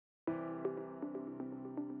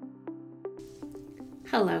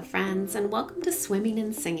Hello, friends, and welcome to Swimming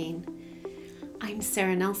and Singing. I'm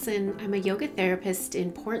Sarah Nelson. I'm a yoga therapist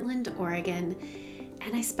in Portland, Oregon,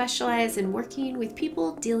 and I specialize in working with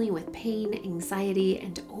people dealing with pain, anxiety,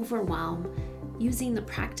 and overwhelm using the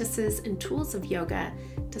practices and tools of yoga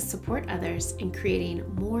to support others in creating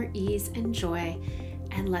more ease and joy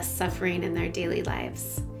and less suffering in their daily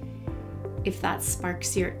lives. If that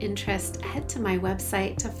sparks your interest, head to my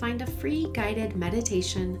website to find a free guided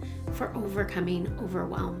meditation for overcoming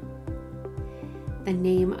overwhelm. The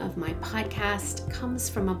name of my podcast comes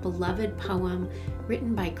from a beloved poem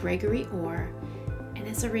written by Gregory Orr and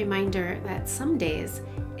is a reminder that some days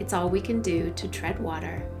it's all we can do to tread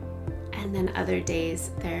water, and then other days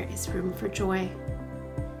there is room for joy.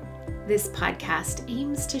 This podcast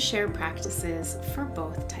aims to share practices for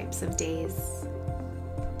both types of days.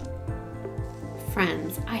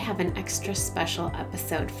 Friends, I have an extra special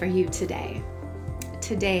episode for you today.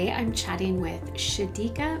 Today, I'm chatting with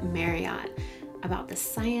Shedeka Marriott about the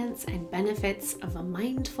science and benefits of a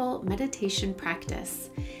mindful meditation practice,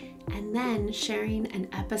 and then sharing an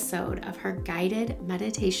episode of her guided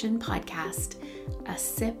meditation podcast, A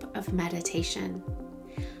Sip of Meditation.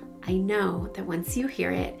 I know that once you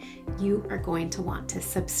hear it, you are going to want to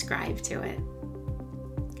subscribe to it.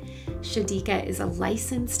 Shedeka is a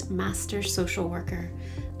licensed master social worker,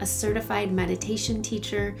 a certified meditation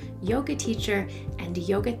teacher, and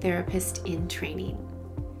yoga therapist in training.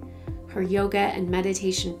 Her yoga and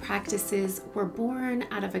meditation practices were born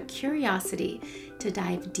out of a curiosity to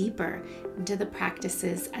dive deeper into the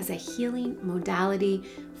practices as a healing modality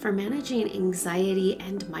for managing anxiety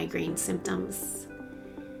and migraine symptoms.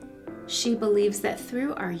 She believes that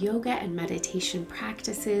through our yoga and meditation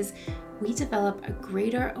practices, we develop a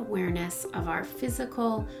greater awareness of our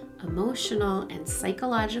physical, emotional, and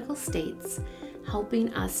psychological states,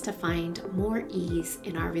 helping us to find more ease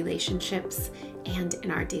in our relationships and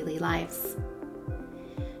in our daily lives.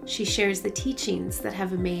 She shares the teachings that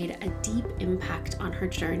have made a deep impact on her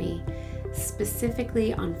journey,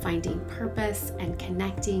 specifically on finding purpose and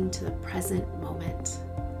connecting to the present moment.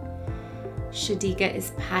 Shedeka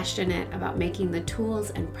is passionate about making the tools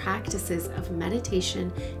and practices of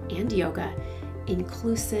meditation and yoga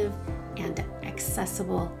inclusive and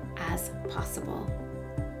accessible as possible.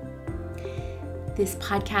 This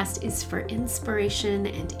podcast is for inspiration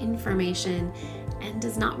and information and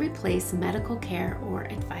does not replace medical care or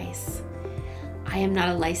advice. I am not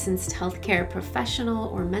a licensed healthcare professional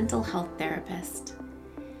or mental health therapist.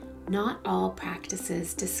 Not all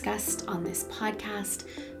practices discussed on this podcast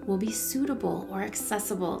will be suitable or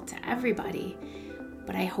accessible to everybody,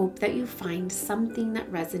 but I hope that you find something that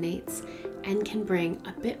resonates and can bring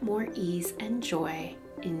a bit more ease and joy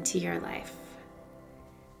into your life.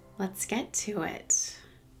 Let's get to it.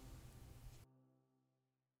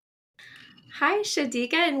 Hi,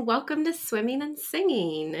 Shedeka, and welcome to Swimming and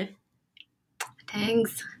Singing.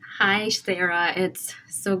 Thanks. Hi, Sarah. It's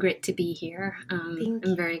so great to be here. I'm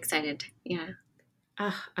very excited. Yeah.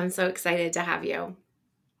 I'm so excited to have you.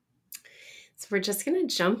 So we're just going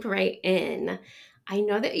to jump right in. I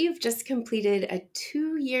know that you've just completed a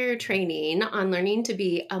 2-year training on learning to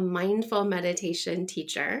be a mindful meditation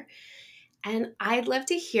teacher. And I'd love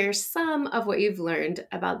to hear some of what you've learned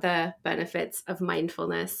about the benefits of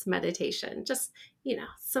mindfulness meditation. Just,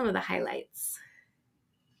 some of the highlights.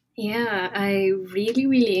 Yeah, I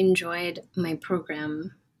really enjoyed my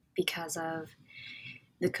program because of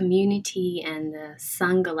the community and the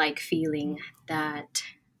Sangha-like feeling that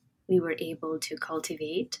we were able to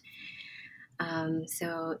cultivate.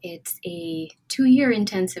 So it's a 2-year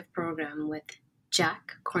intensive program with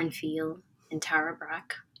Jack Cornfield and Tara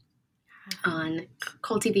Brack on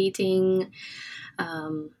cultivating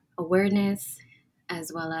awareness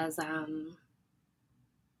as well as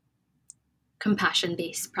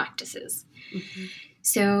compassion-based practices. Mm-hmm.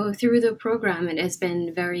 So through the program, it has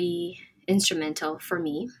been very instrumental for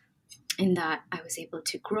me in that I was able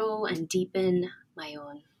to grow and deepen my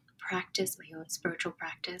own practice, my own spiritual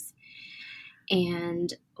practice.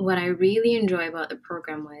 And what I really enjoy about the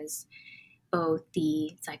program was both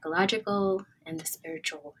the psychological and the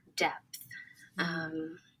spiritual depth.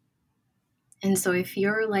 And so if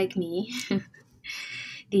you're like me,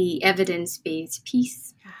 the evidence-based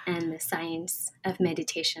piece and the science of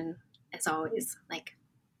meditation has always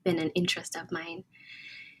been an interest of mine.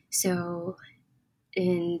 So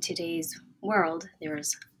in today's world,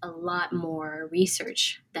 there's a lot more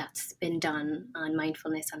research that's been done on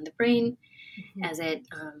mindfulness on the brain, mm-hmm. as it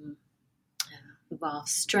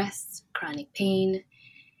involves stress, chronic pain.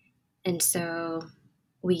 And so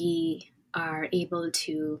we are able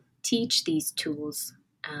to teach these tools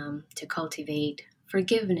to cultivate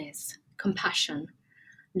forgiveness, compassion,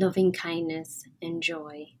 loving kindness and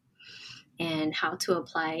joy, and how to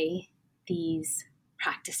apply these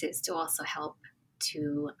practices to also help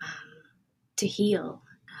to heal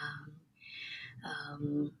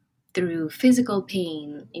um, through physical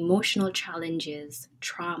pain, emotional challenges,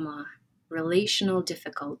 trauma, relational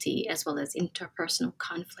difficulty, as well as interpersonal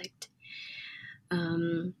conflict.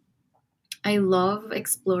 I love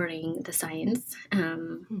exploring the science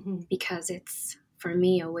because it's, for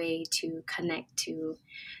me, a way to connect to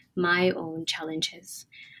my own challenges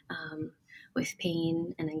with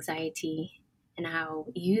pain and anxiety, and how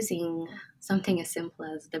using something as simple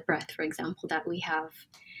as the breath, for example, that we have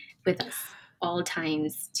with us all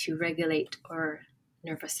times to regulate our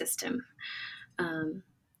nervous system.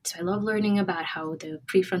 So I love learning about how the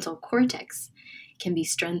prefrontal cortex can be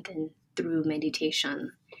strengthened through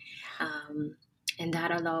meditation, and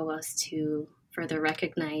that allow us to further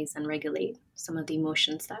recognize and regulate some of the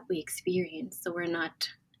emotions that we experience. So we're not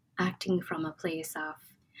acting from a place of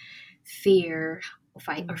fear,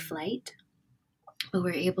 fight, or flight, but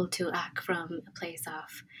we're able to act from a place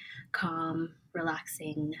of calm,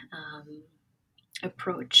 relaxing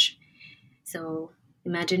approach. So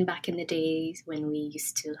imagine back in the days when we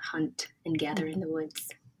used to hunt and gather in the woods,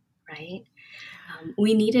 right?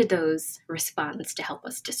 We needed those response to help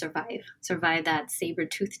us to survive that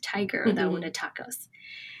saber-toothed tiger that would attack us.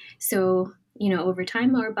 So, over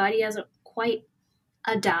time, our body has quite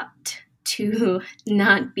adapt to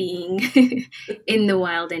not being in the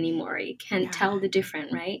wild anymore. You can't tell the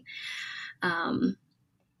difference, right? And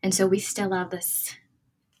so we still have this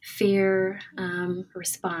fear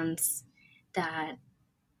response that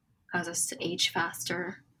causes us to age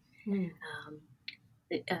faster,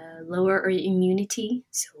 lower our immunity,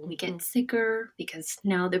 so we get sicker because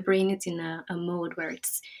now the brain is in a mode where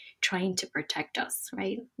it's trying to protect us,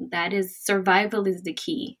 right? That is, survival is the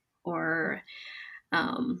key, or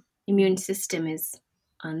immune system is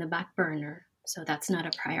on the back burner, so that's not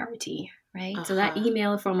a priority, right? So that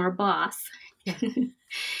email from our boss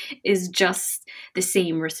is just the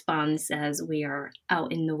same response as we are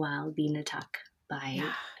out in the wild being attacked by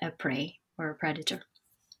a prey or a predator.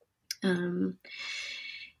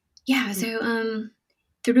 So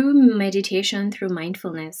through meditation, through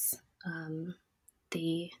mindfulness,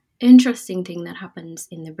 the interesting thing that happens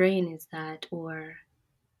in the brain is that our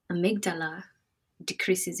amygdala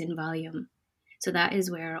decreases in volume. So that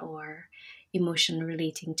is where our emotion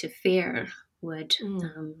relating to fear would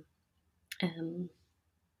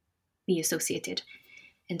be associated.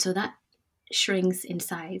 And so that shrinks in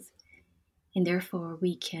size, and therefore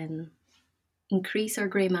we can increase our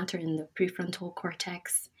gray matter in the prefrontal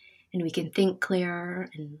cortex, and we can think clearer,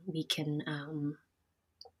 and we can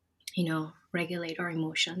regulate our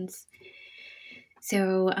emotions.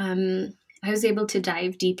 So I was able to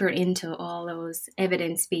dive deeper into all those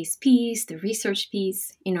evidence-based piece, the research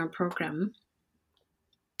piece in our program.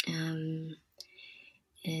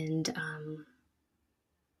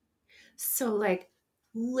 So like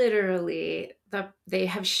literally they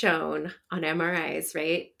have shown on MRIs,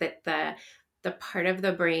 right, that the part of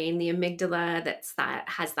the brain, the amygdala, that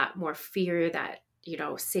has that more fear, that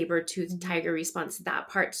saber-toothed tiger response, that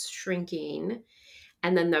part's shrinking,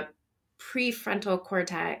 and then the prefrontal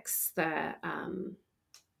cortex, the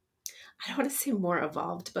I don't want to say more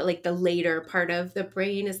evolved, but like the later part of the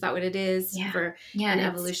brain, is that what it is? For an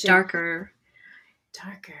evolution? It's darker.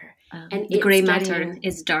 And the gray matter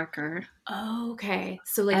is darker. Oh, okay.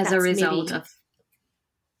 So like as a result of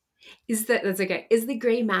that's okay. Is the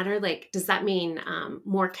gray matter, like, does that mean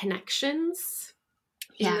more connections?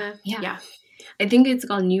 Yeah. I think it's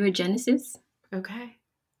called neurogenesis. Okay.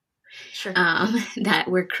 Sure. That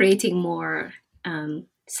we're creating more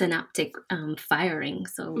synaptic firing.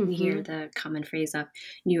 So we hear the common phrase of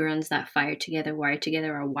neurons that fire together, wire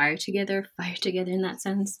together, or wire together, fire together in that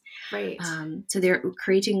sense. Right. So they're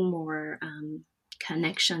creating more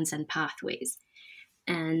connections and pathways.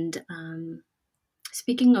 And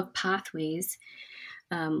speaking of pathways,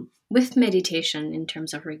 with meditation, in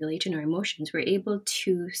terms of regulating our emotions, we're able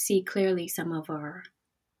to see clearly some of our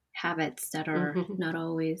habits that are not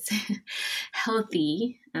always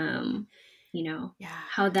healthy,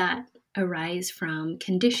 how that arise from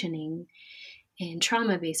conditioning and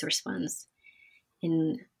trauma-based response,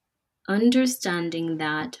 in understanding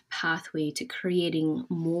that pathway to creating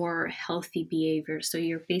more healthy behavior. So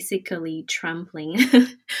you're basically trampling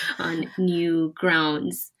on new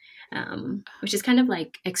grounds, which is kind of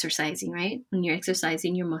like exercising, right? When you're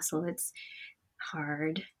exercising your muscle, it's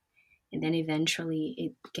hard, and then eventually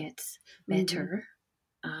it gets better.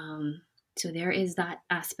 So there is that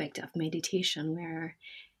aspect of meditation where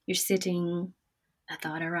you're sitting, a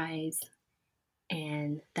thought arises,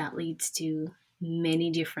 And that leads to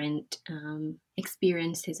many different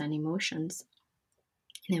experiences and emotions.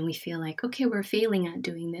 And then we feel like, okay, we're failing at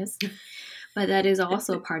doing this. But that is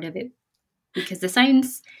also part of it, because the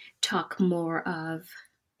science talk more of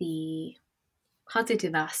the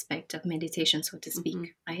positive aspect of meditation, so to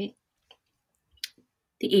speak, right?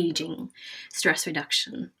 The aging, stress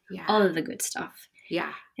reduction, all of the good stuff.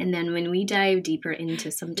 Yeah. And then when we dive deeper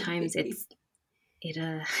into, sometimes it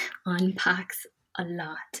unpacks a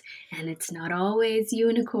lot, and it's not always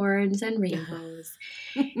unicorns and rainbows.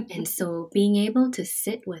 And so being able to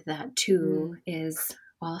sit with that too is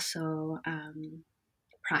also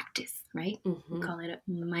practice, right? We call it a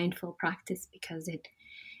mindful practice because it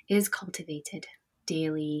is cultivated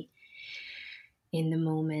daily in the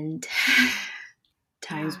moment.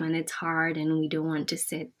 Times when it's hard and we don't want to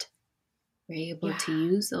sit, we're able to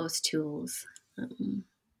use those tools in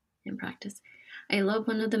practice. I love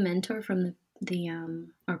one of the mentor from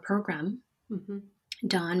our program,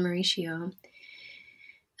 Dawn Mauricio.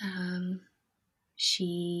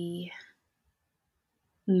 She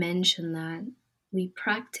mentioned that we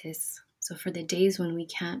practice. So for the days when we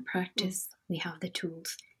can't practice, we have the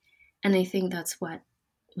tools. And I think that's what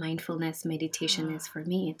mindfulness meditation is for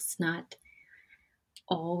me. It's not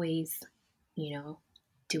always,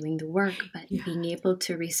 doing the work, but being able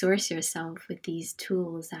to resource yourself with these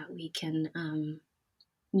tools that we can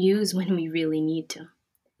use when we really need to.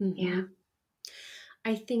 Yeah.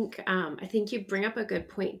 I think you bring up a good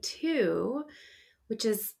point too, which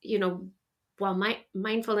is, while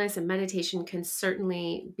mindfulness and meditation can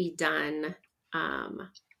certainly be done on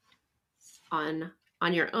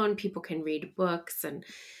your own. People can read books and,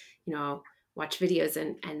 watch videos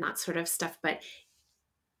and that sort of stuff. But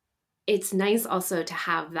it's nice also to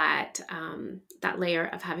have that layer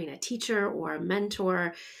of having a teacher or a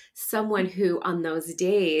mentor, someone who on those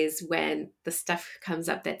days when the stuff comes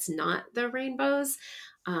up that's not the rainbows,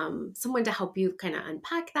 someone to help you kind of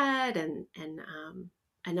unpack that and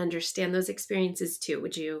understand those experiences too.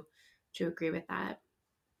 Would you agree with that?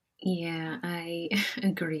 Yeah, I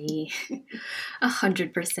agree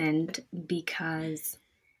 100%, because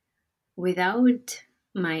without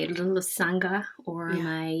my little sangha or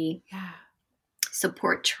my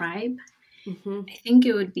support tribe, I think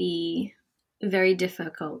it would be very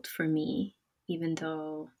difficult for me, even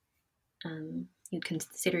though you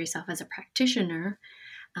consider yourself as a practitioner.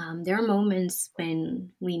 There are moments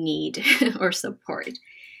when we need our support.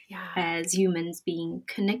 As humans, being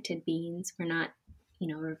connected beings, we're not,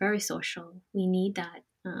 we're very social. We need that.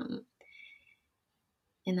 And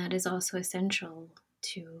that is also essential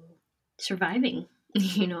to surviving,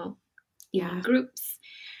 in groups.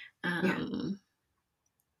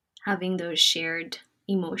 Having those shared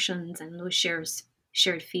emotions and those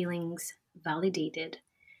shared feelings validated.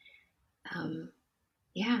 And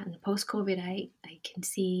post-COVID, I can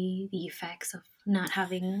see the effects of not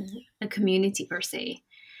having a community per se.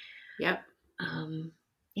 Yep.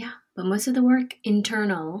 But most of the work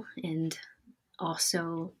internal and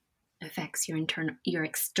also affects your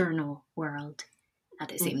external world at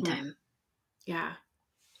the same time. Yeah.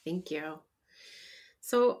 Thank you.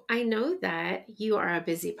 So I know that you are a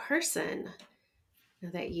busy person. I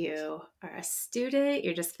know that you are a student.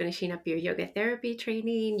 You're just finishing up your yoga therapy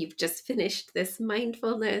training. You've just finished this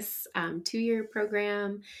mindfulness 2-year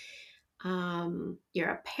program. You're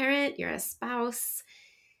a parent. You're a spouse.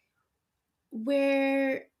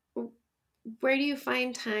 Where do you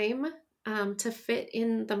find time to fit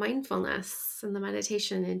in the mindfulness and the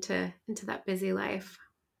meditation into that busy life?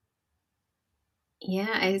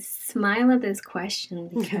 Yeah, I smile at this question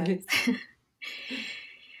because,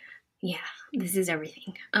 this is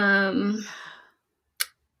everything. I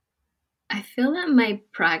feel that my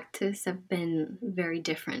practice have been very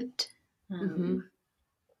different.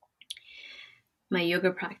 My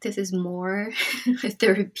yoga practice is more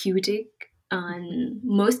therapeutic on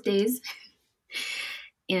most days.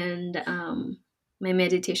 And my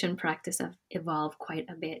meditation practice have evolved quite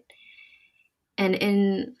a bit. And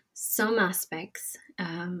in some aspects,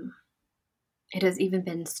 it has even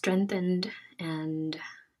been strengthened, and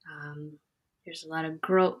there's a lot of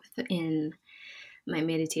growth in my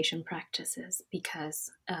meditation practices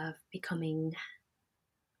because of becoming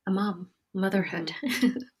a motherhood.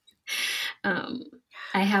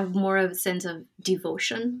 I have more of a sense of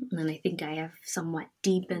devotion, and I think I have somewhat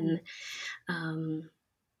deepened the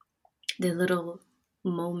little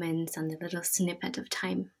moments and the little snippet of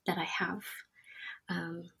time that I have.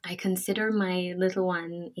 I consider my little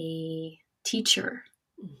one a teacher,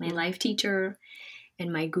 my life teacher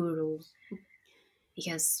and my guru,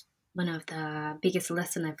 because one of the biggest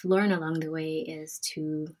lessons I've learned along the way is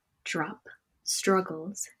to drop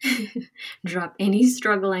struggles, drop any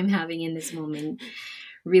struggle I'm having in this moment,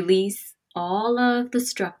 release all of the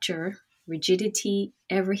structure, rigidity,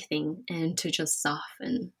 everything, and to just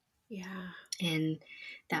soften. Yeah. And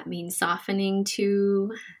that means softening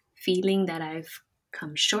to feeling that I've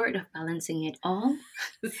come short of balancing it all.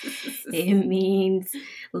 It means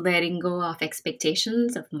letting go of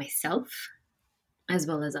expectations of myself as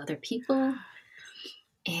well as other people.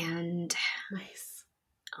 And Nice.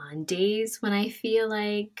 on days when I feel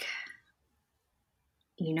like,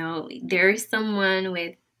 there's someone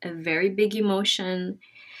with a very big emotion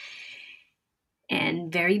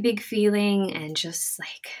and very big feeling and just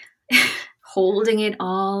like holding it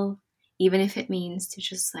all, even if it means to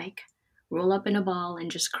just like roll up in a ball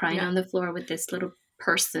and just crying on the floor with this little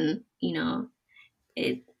person,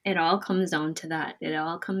 it all comes down to that. It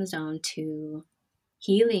all comes down to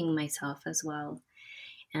healing myself as well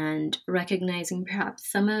and recognizing perhaps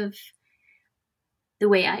some of the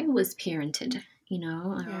way I was parented,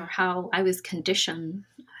 or how I was conditioned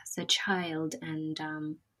as a child, and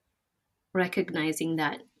recognizing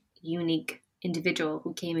that unique individual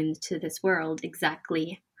who came into this world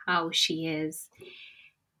exactly how she is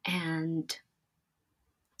and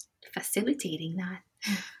facilitating that.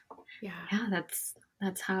 Yeah,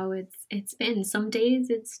 that's how it's been. Some days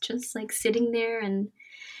it's just like sitting there and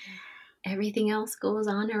everything else goes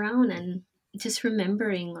on around, and just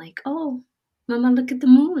remembering like, oh, mama, look at the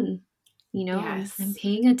moon. I'm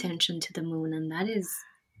paying attention to the moon, and that is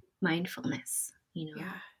mindfulness.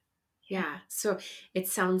 Yeah. So it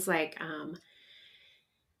sounds like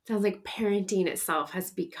parenting itself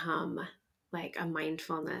has become like a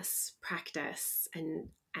mindfulness practice, and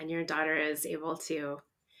your daughter is able to,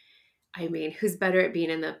 I mean, who's better at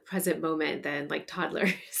being in the present moment than like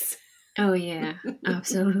toddlers? Oh yeah,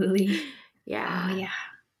 absolutely. Yeah. Oh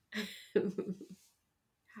yeah.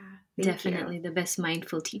 Definitely the best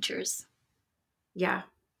mindful teachers. Yeah.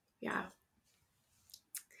 Yeah.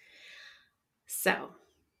 So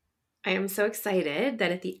I am so excited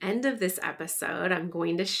that at the end of this episode, I'm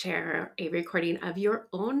going to share a recording of your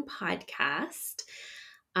own podcast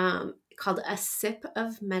called A Sip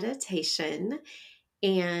of Meditation.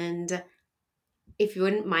 And if you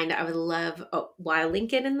wouldn't mind, I would love, I will link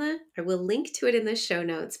to it in the show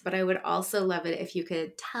notes, but I would also love it if you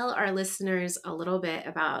could tell our listeners a little bit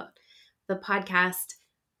about the podcast.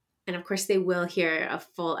 And of course, they will hear a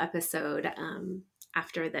full episode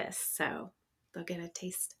after this. So they'll get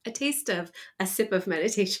a taste of A Sip of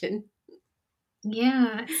Meditation.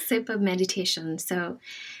 Yeah, Sip of Meditation. So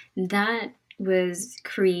that was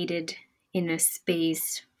created in a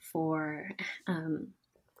space for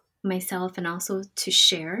myself and also to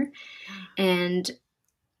share and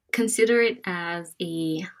consider it as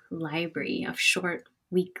a library of short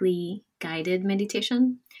weekly guided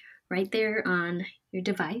meditation right there on your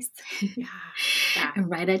device. And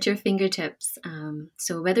right at your fingertips.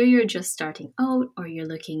 So whether you're just starting out or you're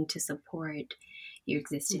looking to support your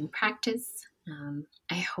existing practice,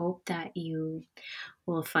 I hope that you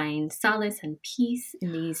will find solace and peace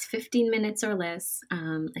in these 15 minutes or less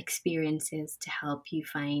experiences to help you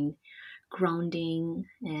find grounding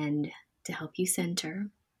and to help you center.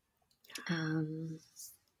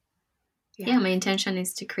 My intention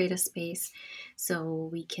is to create a space so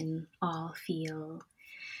we can all feel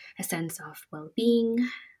a sense of well-being,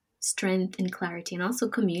 strength and clarity, and also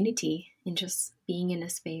community in just being in a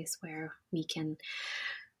space where we can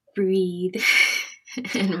breathe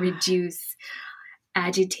and reduce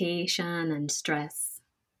agitation and stress.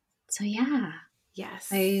 So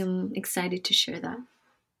yes, I am excited to share that.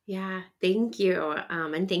 Yeah, thank you.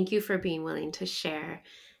 And thank you for being willing to share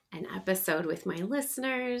an episode with my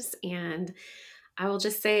listeners. And I will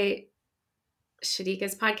just say,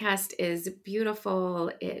 Shedeka's podcast is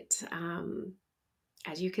beautiful. It,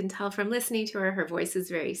 as you can tell from listening to her, her voice is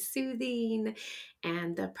very soothing,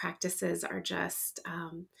 and the practices are just I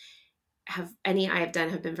have done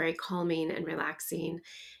have been very calming and relaxing.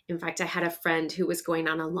 In fact, I had a friend who was going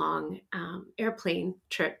on a long airplane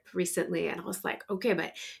trip recently, and I was like, okay,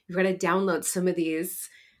 but you've got to download some of these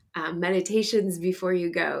meditations before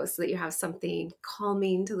you go so that you have something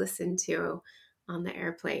calming to listen to on the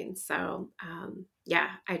airplane. So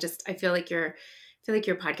I feel like your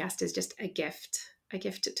podcast is just a gift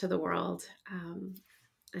to the world.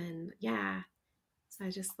 So I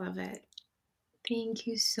just love it. Thank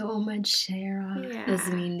you so much, Sarah. This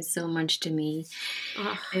means so much to me.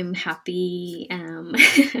 I'm happy and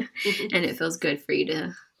it feels good for you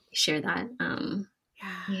to share that.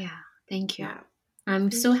 Thank you.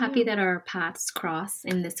 I'm so happy that our paths cross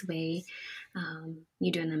in this way.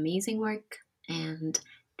 You do an amazing work, and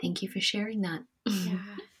thank you for sharing that. Yeah.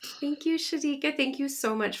 Thank you, Shedeka. Thank you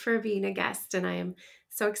so much for being a guest. And I am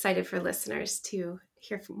so excited for listeners to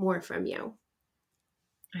hear more from you.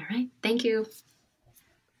 All right. Thank you.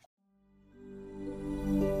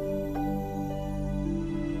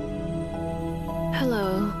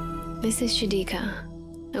 Hello, this is Shedeka,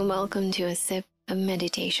 and welcome to A Sip of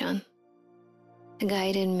Meditation, a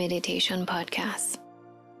guided meditation podcast.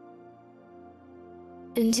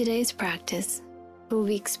 In today's practice, we'll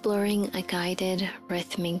be exploring a guided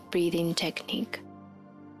rhythmic breathing technique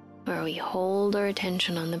where we hold our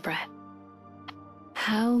attention on the breath.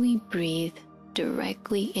 How we breathe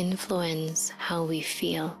directly influence how we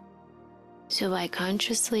feel. So by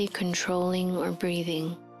consciously controlling our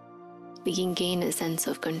breathing, we can gain a sense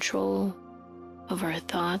of control of our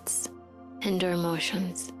thoughts and our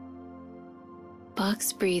emotions.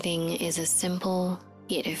 Box breathing is a simple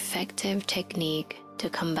yet effective technique to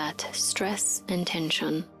combat stress and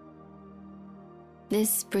tension.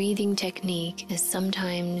 This breathing technique is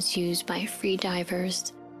sometimes used by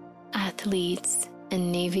freedivers, athletes,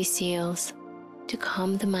 and Navy SEALs to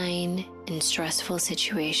calm the mind in stressful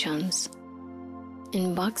situations.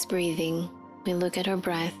 In box breathing, we look at our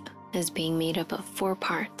breath as being made up of 4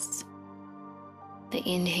 parts. The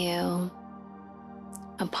inhale,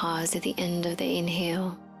 a pause at the end of the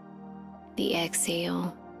inhale, the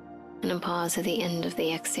exhale, and a pause at the end of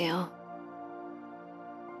the exhale.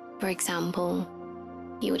 For example,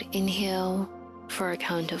 you would inhale for a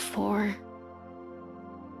count of 4,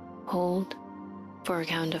 hold for a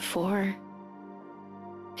count of 4,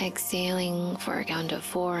 exhaling for a count of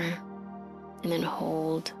 4, and then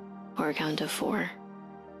hold for a count of 4.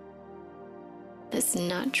 This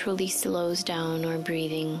naturally slows down our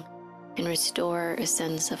breathing and restore a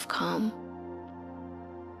sense of calm.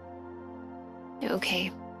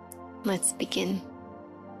 Okay, let's begin.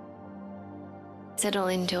 Settle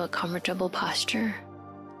into a comfortable posture.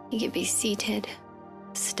 You can be seated,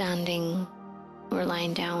 standing, or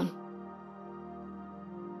lying down.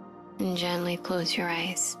 And gently close your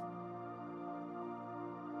eyes.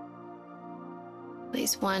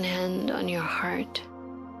 Place one hand on your heart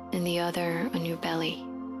and the other on your belly.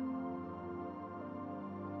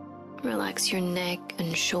 Relax your neck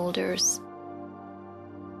and shoulders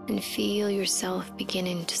and feel yourself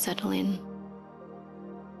beginning to settle in.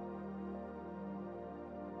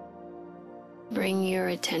 Bring your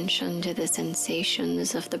attention to the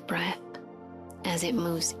sensations of the breath as it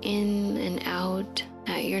moves in and out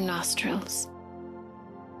at your nostrils.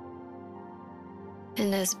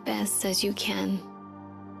 And as best as you can,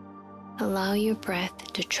 allow your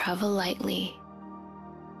breath to travel lightly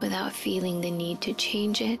without feeling the need to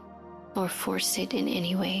change it or force it in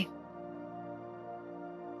any way.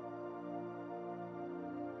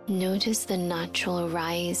 Notice the natural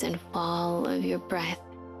rise and fall of your breath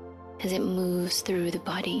as it moves through the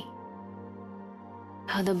body.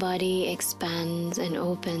 How the body expands and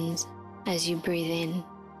opens as you breathe in,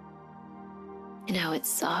 and how it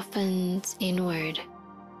softens inward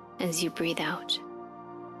as you breathe out.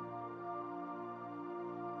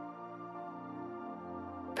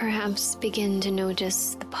 Perhaps begin to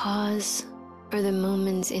notice the pause or the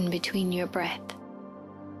moments in between your breath.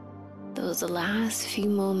 Those last few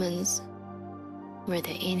moments where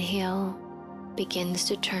the inhale begins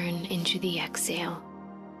to turn into the exhale,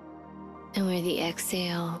 and where the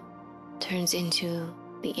exhale turns into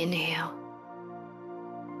the inhale.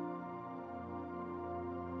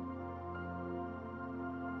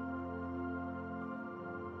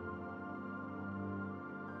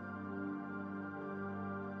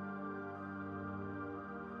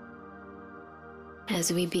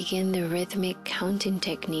 As we begin the rhythmic counting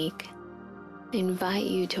technique, I invite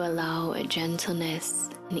you to allow a gentleness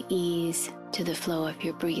and ease to the flow of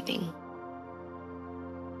your breathing.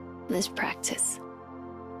 Let's practice.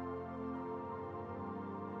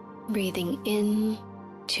 Breathing in,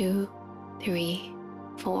 2, 3,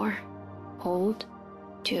 4. Hold,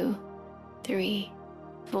 2, 3,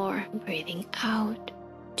 4. Breathing out,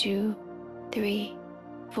 2, 3,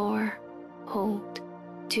 4. Hold,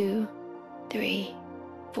 2, 3,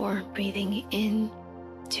 4. Breathing in,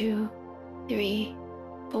 2, 3,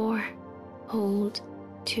 4. Hold,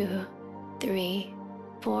 2, 3,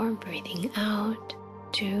 4. Breathing out,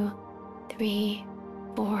 2, 3,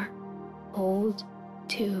 4. Hold,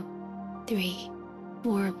 2, 3,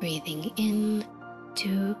 4. Breathing in,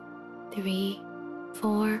 2, 3,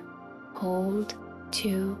 4. Hold,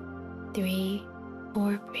 2, 3,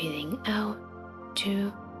 4. Breathing out,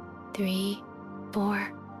 2, 3,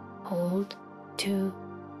 4. Hold, 2,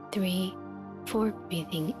 3, 4.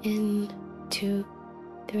 Breathing in, 2,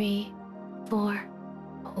 3, 4.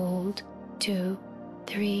 Hold, 2,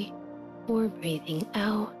 3, or breathing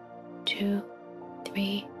out, 2,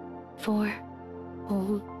 3, 4,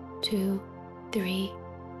 hold, 2, 3,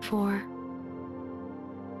 4.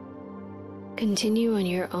 Continue on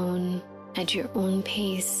your own, at your own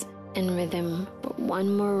pace and rhythm for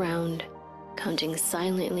one more round, counting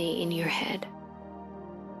silently in your head.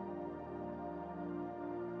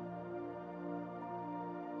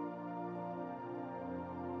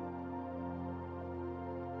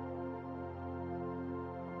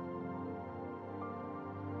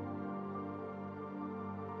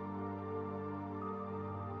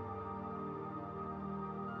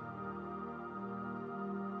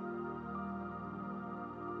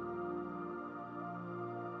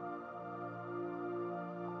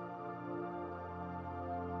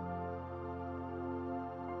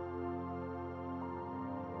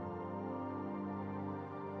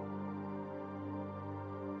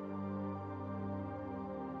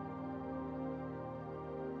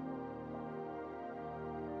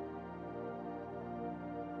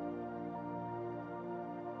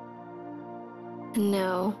 And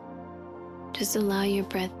now, just allow your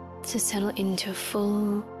breath to settle into a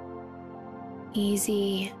full,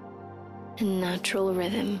 easy, and natural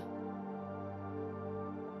rhythm.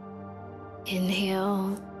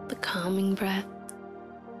 Inhale the calming breath,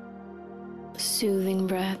 soothing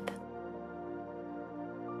breath.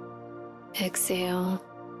 Exhale,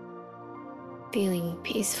 feeling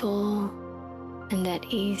peaceful and at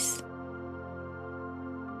ease.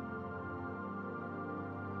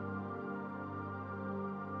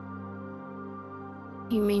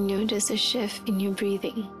 You may notice a shift in your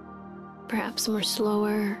breathing, perhaps more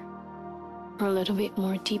slower or a little bit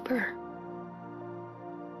more deeper.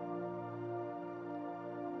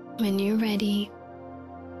 When you're ready,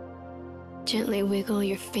 gently wiggle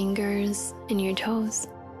your fingers and your toes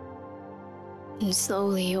and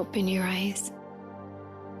slowly open your eyes.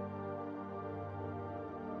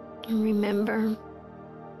 And remember,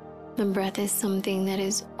 the breath is something that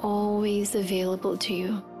is always available to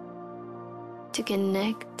you to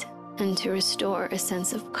connect and to restore a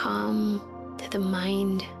sense of calm to the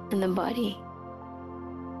mind and the body.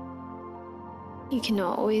 You can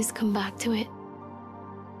always come back to it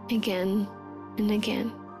again and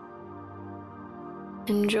again.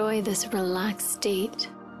 Enjoy this relaxed state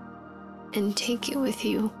and take it with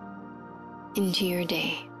you into your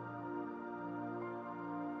day.